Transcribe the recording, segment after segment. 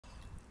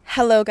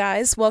Hello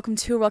guys, welcome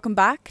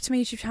back to my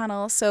YouTube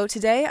channel. So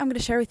today I'm going to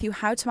share with you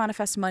how to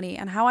manifest money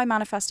and how I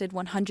manifested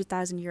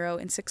 100,000 euro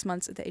in 6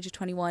 months at the age of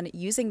 21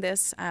 using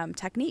this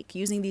technique,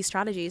 using these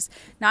strategies.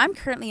 Now I'm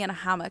currently in a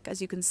hammock,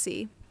 as you can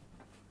see,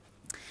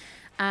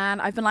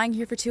 and I've been lying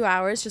here for 2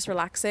 hours just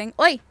relaxing.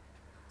 Oi!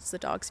 It's the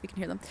dogs, if you can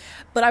hear them.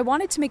 But I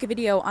wanted to make a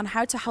video on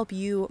how to help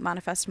you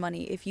manifest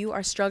money. If you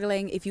are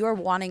struggling, if you are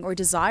wanting or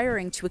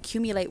desiring to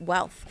accumulate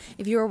wealth,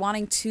 if you are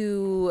wanting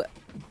to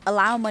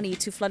allow money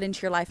to flood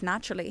into your life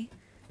naturally.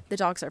 The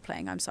dogs are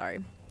playing, I'm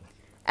sorry.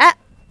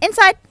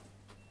 Inside!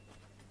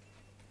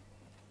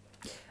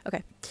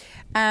 Okay.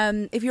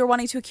 If you're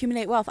wanting to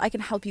accumulate wealth, I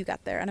can help you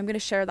get there. And I'm going to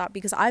share that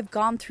because I've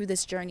gone through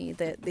this journey,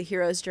 the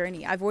hero's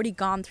journey. I've already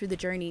gone through the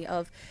journey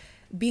of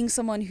being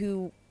someone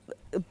who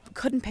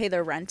couldn't pay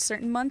their rent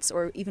certain months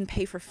or even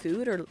pay for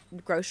food or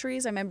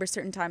groceries. I remember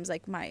certain times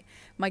like my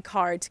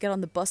card to get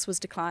on the bus was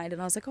declined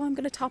and I was like, oh, I'm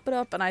going to top it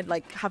up, and I'd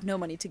like have no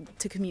money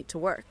to commute to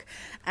work,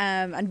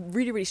 and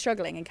really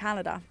struggling in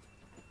Canada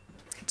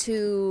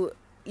to,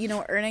 you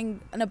know, earning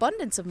an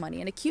abundance of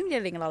money and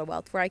accumulating a lot of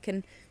wealth where I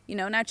can, you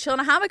know, now chill in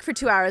a hammock for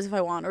 2 hours if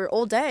I want, or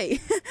all day.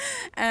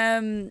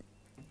 And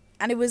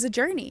it was a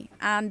journey.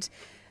 And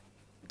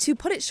to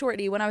put it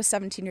shortly, when I was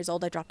 17 years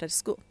old, I dropped out of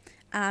school.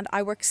 And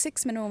I worked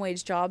 6 minimum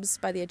wage jobs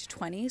by the age of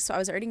 20. So I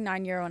was earning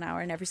 €9 an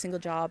hour in every single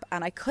job,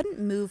 and I couldn't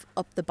move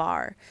up the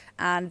bar.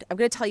 And I'm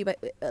going to tell you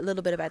a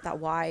little bit about that.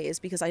 Why is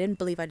because I didn't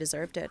believe I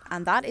deserved it.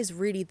 And that is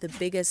really the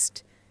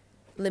biggest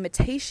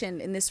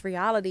limitation in this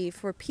reality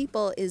for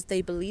people, is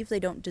they believe they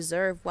don't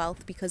deserve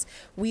wealth because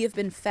we have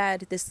been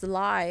fed this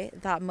lie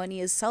that money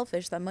is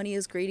selfish, that money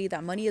is greedy,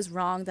 that money is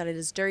wrong, that it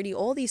is dirty,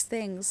 all these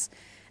things.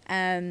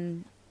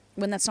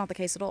 When that's not the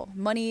case at all.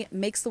 Money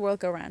makes the world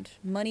go round.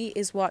 Money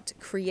is what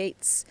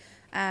creates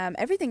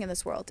everything in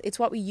this world. It's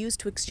what we use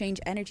to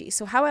exchange energy.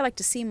 So how I like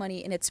to see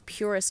money in its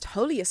purest,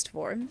 holiest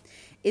form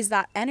is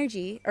that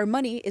energy, or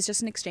money, is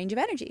just an exchange of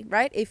energy,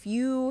 right? If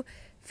you,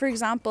 for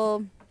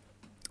example,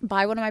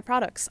 buy one of my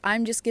products,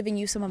 I'm just giving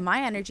you some of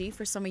my energy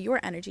for some of your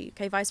energy,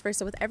 okay? Vice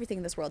versa with everything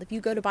in this world. If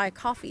you go to buy a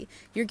coffee,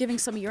 you're giving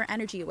some of your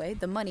energy away,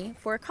 the money,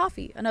 for a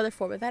coffee, another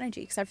form of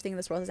energy, because everything in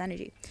this world is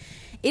energy.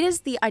 It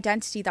is the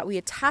identity that we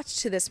attach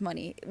to this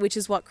money, which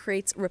is what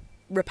creates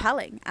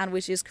repelling, and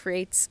which is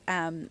creates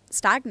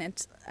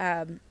stagnant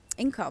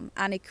income,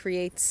 and it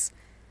creates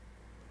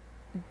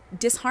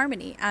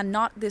disharmony and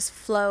not this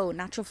flow,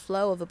 natural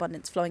flow of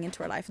abundance flowing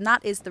into our life. And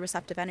that is the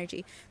receptive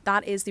energy.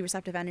 That is the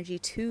receptive energy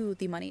to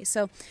the money.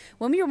 So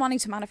when we are wanting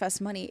to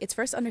manifest money, it's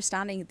first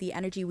understanding the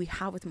energy we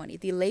have with money,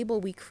 the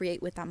label we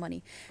create with that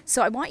money.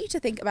 So I want you to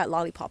think about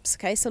lollipops,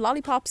 okay? So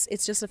lollipops,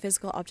 it's just a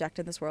physical object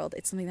in this world.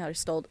 It's something that is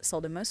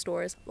sold in most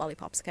stores,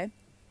 lollipops, okay?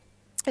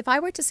 If I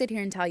were to sit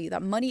here and tell you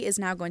that money is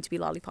now going to be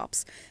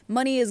lollipops,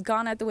 money is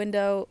gone out the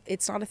window,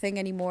 it's not a thing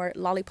anymore,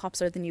 lollipops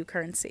are the new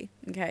currency,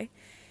 okay?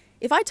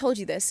 If I told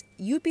you this,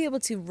 you'd be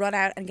able to run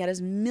out and get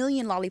as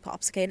million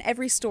lollipops, okay? In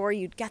every store,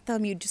 you'd get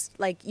them, you'd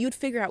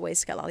figure out ways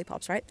to get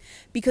lollipops, right?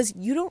 Because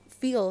you don't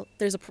feel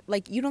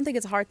you don't think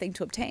it's a hard thing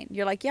to obtain.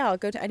 You're like, yeah, I'll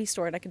go to any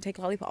store and I can take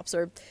lollipops,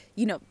 or,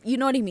 you know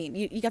what I mean?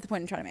 You get the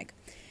point I'm trying to make.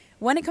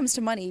 When it comes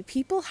to money,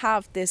 people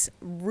have this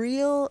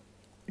real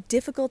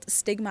difficult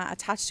stigma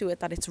attached to it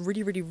that it's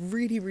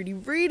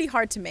really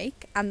hard to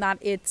make, and that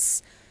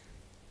it's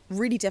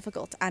really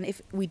difficult, and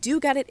if we do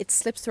get it, it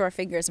slips through our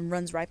fingers and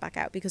runs right back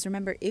out. Because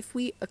remember, if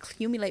we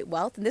accumulate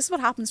wealth, and this is what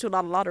happens to a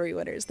lot of lottery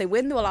winners, they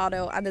win the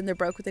lotto and then they're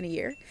broke within a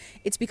year.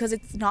 It's because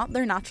it's not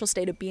their natural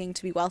state of being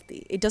to be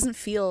wealthy. It doesn't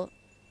feel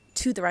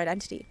to their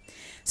identity.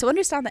 So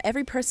understand that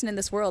every person in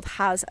this world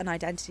has an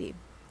identity.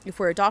 If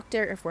we're a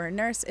doctor, if we're a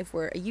nurse, if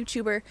we're a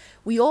YouTuber,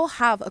 we all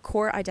have a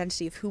core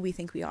identity of who we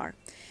think we are.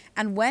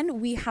 And when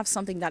we have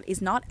something that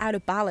is not out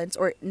of balance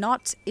or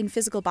not in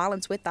physical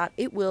balance with that,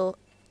 it will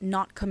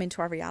not come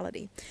into our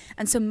reality.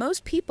 And so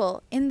most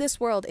people in this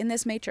world, in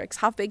this matrix,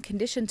 have been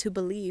conditioned to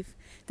believe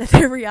that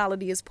their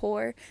reality is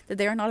poor, that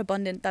they are not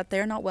abundant, that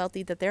they're not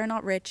wealthy, that they're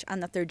not rich,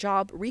 and that their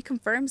job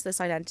reconfirms this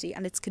identity.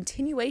 And it's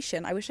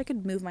continuation. I wish I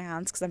could move my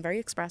hands because I'm very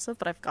expressive,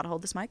 but I've got to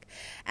hold this mic.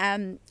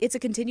 It's a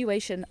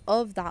continuation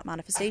of that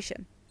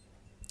manifestation.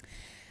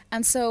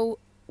 And so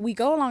we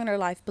go along in our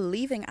life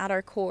believing at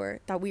our core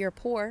that we are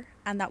poor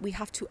and that we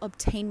have to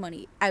obtain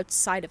money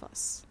outside of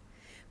us.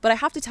 But I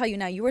have to tell you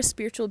now, you are a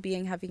spiritual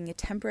being having a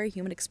temporary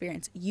human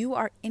experience. You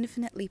are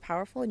infinitely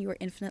powerful and you are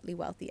infinitely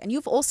wealthy. And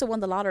you've also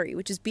won the lottery,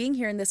 which is being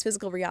here in this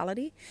physical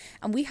reality.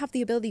 And we have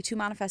the ability to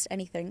manifest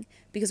anything.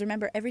 Because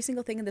remember, every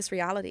single thing in this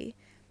reality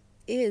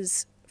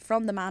is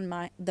from the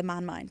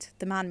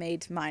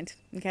man-made mind,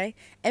 okay?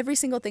 Every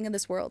single thing in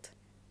this world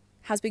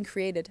has been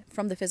created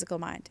from the physical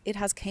mind. It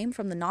has came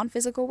from the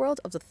non-physical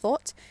world of the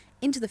thought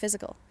into the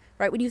physical.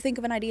 Right? When you think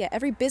of an idea,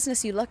 every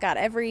business you look at,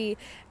 every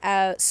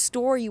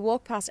store you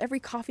walk past, every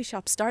coffee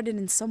shop started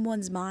in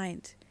someone's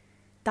mind.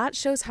 That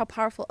shows how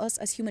powerful us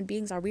as human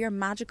beings are. We are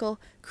magical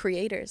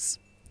creators.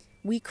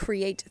 We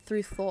create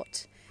through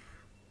thought.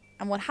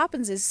 And what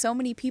happens is so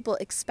many people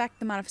expect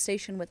the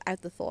manifestation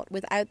without the thought,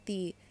 without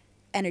the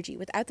energy,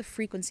 without the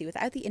frequency,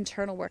 without the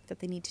internal work that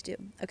they need to do.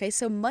 Okay,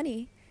 so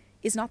money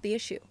is not the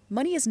issue.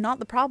 Money is not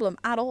the problem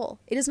at all.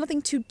 It has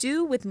nothing to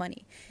do with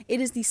money. It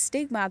is the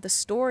stigma, the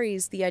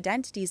stories, the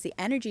identities, the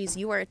energies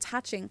you are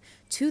attaching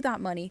to that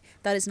money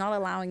that is not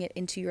allowing it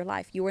into your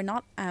life. You are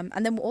not,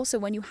 and then also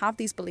when you have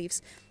these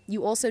beliefs,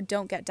 you also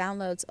don't get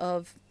downloads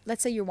of,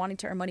 let's say you're wanting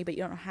to earn money, but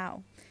you don't know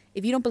how.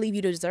 If you don't believe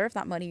you deserve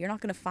that money, you're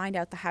not going to find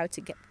out the how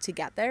to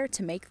get there,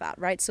 to make that,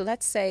 right? So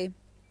let's say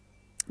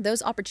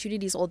those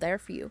opportunities are all there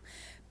for you,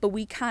 but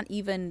we can't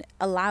even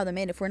allow them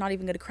in if we're not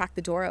even going to crack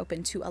the door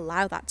open to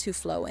allow that to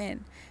flow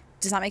in.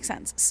 Does that make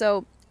sense?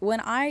 So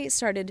when I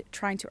started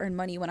trying to earn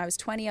money, when I was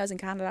 20, I was in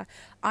Canada,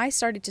 I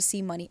started to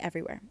see money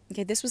everywhere.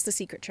 Okay, this was the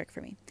secret trick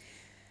for me.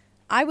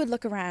 I would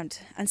look around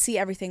and see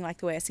everything like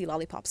the way I see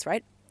lollipops,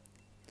 right?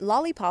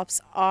 Lollipops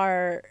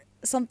are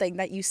something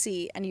that you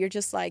see and you're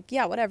just like,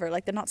 yeah, whatever,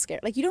 like they're not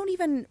scared. Like you don't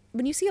even,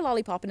 when you see a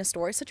lollipop in a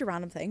store, it's such a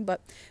random thing,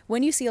 but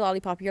when you see a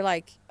lollipop, you're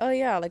like, oh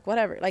yeah, like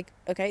whatever, like,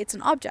 okay, it's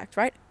an object,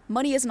 right?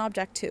 Money is an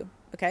object too,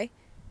 okay?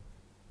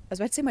 I was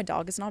about to say my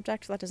dog is an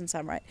object, that doesn't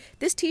sound right.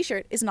 This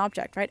t-shirt is an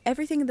object, right?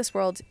 Everything in this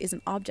world is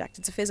an object,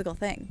 it's a physical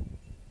thing.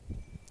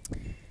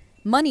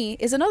 Money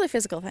is another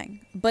physical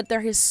thing, but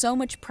there is so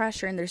much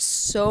pressure and there's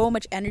so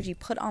much energy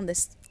put on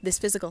this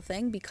physical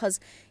thing because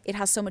it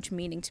has so much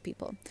meaning to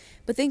people.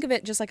 But think of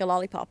it just like a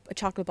lollipop, a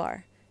chocolate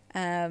bar,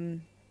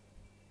 a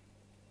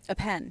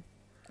pen,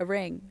 a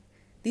ring.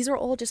 These are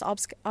all just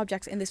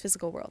objects in this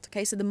physical world.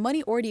 Okay, so the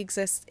money already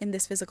exists in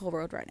this physical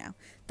world right now.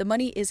 The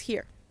money is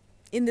here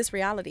in this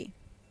reality.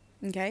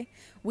 Okay,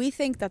 we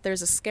think that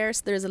there's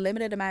a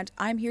limited amount.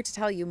 I'm here to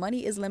tell you,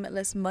 money is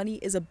limitless. Money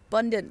is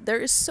abundant. There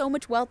is so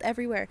much wealth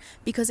everywhere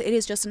because it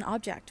is just an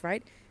object,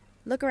 right?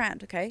 Look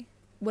around, okay?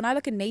 When I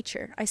look at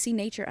nature, I see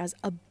nature as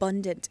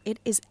abundant.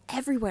 It is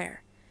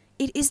everywhere.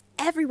 It is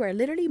everywhere.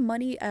 Literally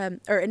money,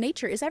 or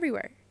nature is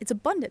everywhere. It's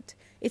abundant.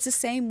 It's the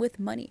same with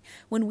money.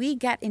 When we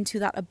get into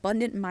that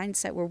abundant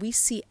mindset where we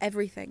see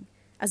everything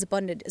as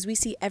abundant, as we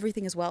see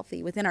everything as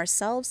wealthy within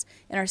ourselves,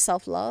 in our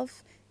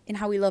self-love, in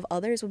how we love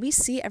others, when we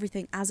see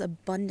everything as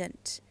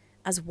abundant,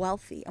 as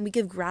wealthy, and we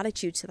give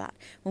gratitude to that,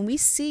 when we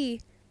see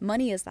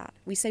money as that,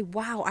 we say,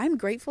 wow, I'm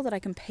grateful that I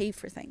can pay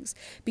for things.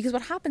 Because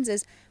what happens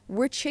is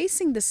we're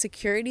chasing the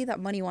security that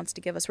money wants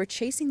to give us. We're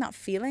chasing that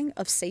feeling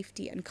of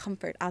safety and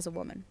comfort as a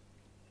woman.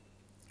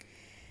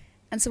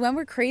 And so when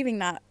we're craving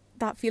that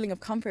feeling of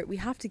comfort, we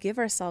have to give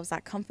ourselves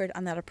that comfort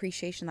and that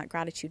appreciation, that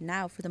gratitude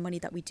now for the money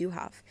that we do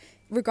have.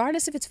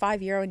 Regardless if it's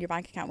 €5 in your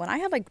bank account. When I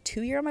had like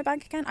 €2 in my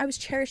bank account, I was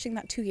cherishing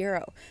that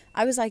 €2.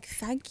 I was like,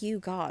 thank you,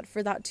 God,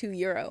 for that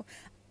 €2.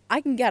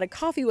 I can get a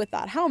coffee with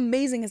that. How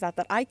amazing is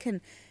that I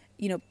can,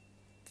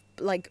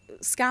 like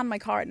scan my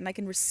card and I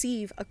can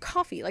receive a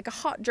coffee, like a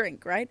hot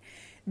drink, right?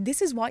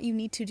 This is what you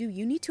need to do.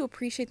 You need to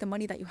appreciate the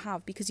money that you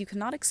have because you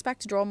cannot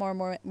expect to draw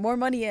more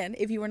money in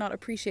if you are not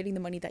appreciating the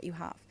money that you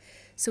have.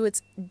 So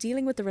it's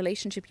dealing with the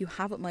relationship you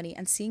have with money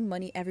and seeing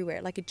money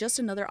everywhere, like it's just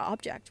another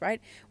object,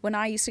 right? When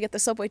I used to get the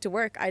subway to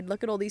work, I'd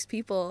look at all these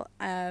people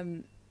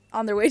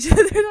on their way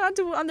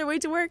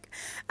to work,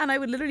 and I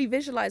would literally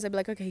visualize. I'd be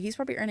like, okay, he's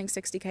probably earning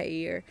 60k a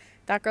year.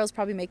 That girl's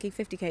probably making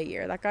 50k a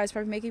year. That guy's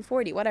probably making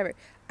 40, whatever.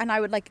 And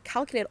I would like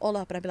calculate all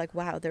up, and I'd be like,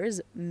 wow, there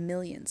is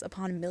millions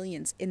upon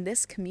millions in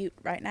this commute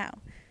right now.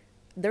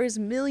 There is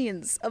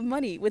millions of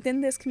money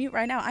within this commute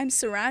right now. I'm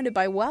surrounded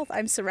by wealth.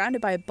 I'm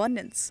surrounded by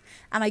abundance.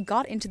 And I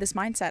got into this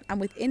mindset, and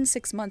within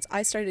 6 months,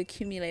 I started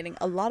accumulating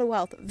a lot of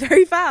wealth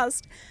very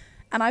fast.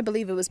 And I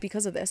believe it was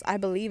because of this. I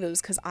believe it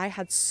was because I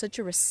had such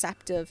a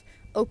receptive,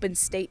 open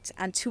state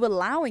and to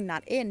allowing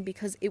that in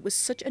because it was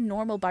such a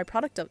normal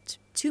byproduct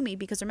to me.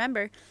 Because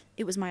remember,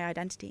 it was my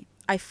identity.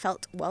 I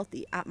felt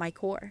wealthy at my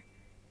core,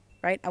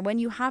 right? And when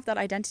you have that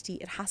identity,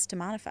 it has to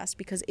manifest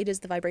because it is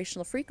the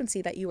vibrational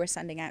frequency that you are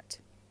sending out.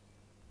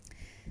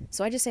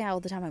 So I just say all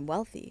the time, I'm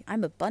wealthy,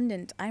 I'm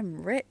abundant,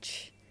 I'm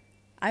rich,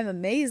 I'm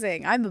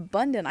amazing, I'm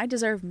abundant, I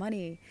deserve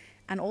money.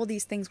 And all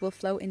these things will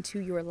flow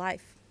into your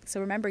life. So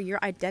remember, your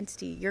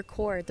identity, your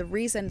core, the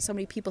reason so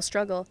many people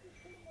struggle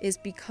is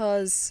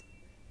because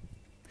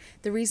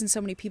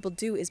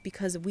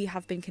we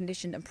have been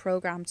conditioned and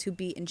programmed to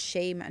be in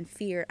shame and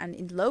fear and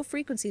in low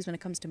frequencies when it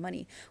comes to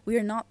money. We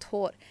are not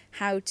taught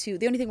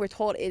the only thing we're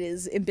taught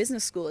in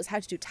business school is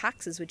how to do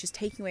taxes, which is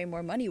taking away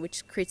more money,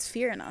 which creates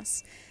fear in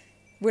us.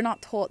 We're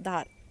not taught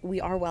that we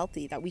are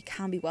wealthy, that we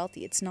can be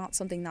wealthy. It's not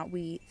something that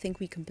we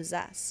think we can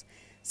possess.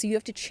 So you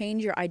have to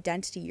change your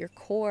identity, your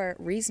core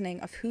reasoning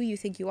of who you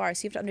think you are.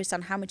 So you have to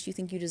understand how much you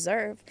think you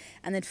deserve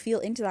and then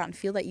feel into that and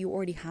feel that you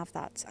already have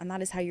that. And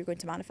that is how you're going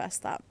to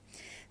manifest that.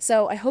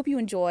 So I hope you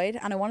enjoyed,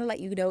 and I want to let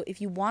you know,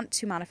 if you want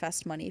to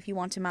manifest money, if you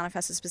want to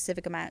manifest a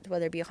specific amount,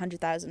 whether it be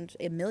 100,000,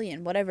 a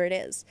million, whatever it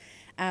is,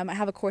 I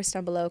have a course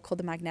down below called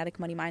the Magnetic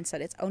Money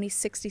Mindset. It's only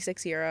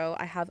 €66.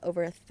 I have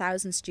over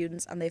 1,000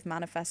 students, and they've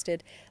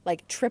manifested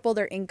like triple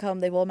their income.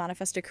 They've all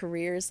manifested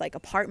careers, like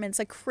apartments,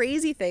 like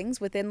crazy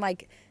things within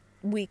like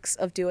weeks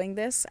of doing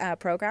this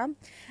program,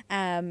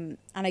 and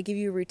I give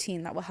you a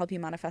routine that will help you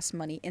manifest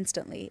money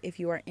instantly if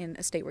you are in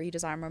a state where you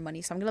desire more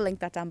money. So I'm going to link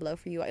that down below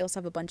for you. I also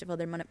have a bunch of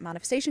other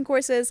manifestation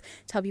courses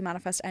to help you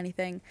manifest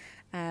anything.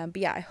 But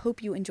yeah, I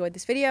hope you enjoyed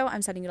this video.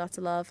 I'm sending you lots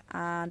of love,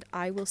 and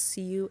I will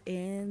see you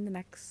in the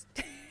next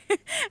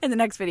in the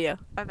next video.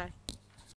 Bye bye.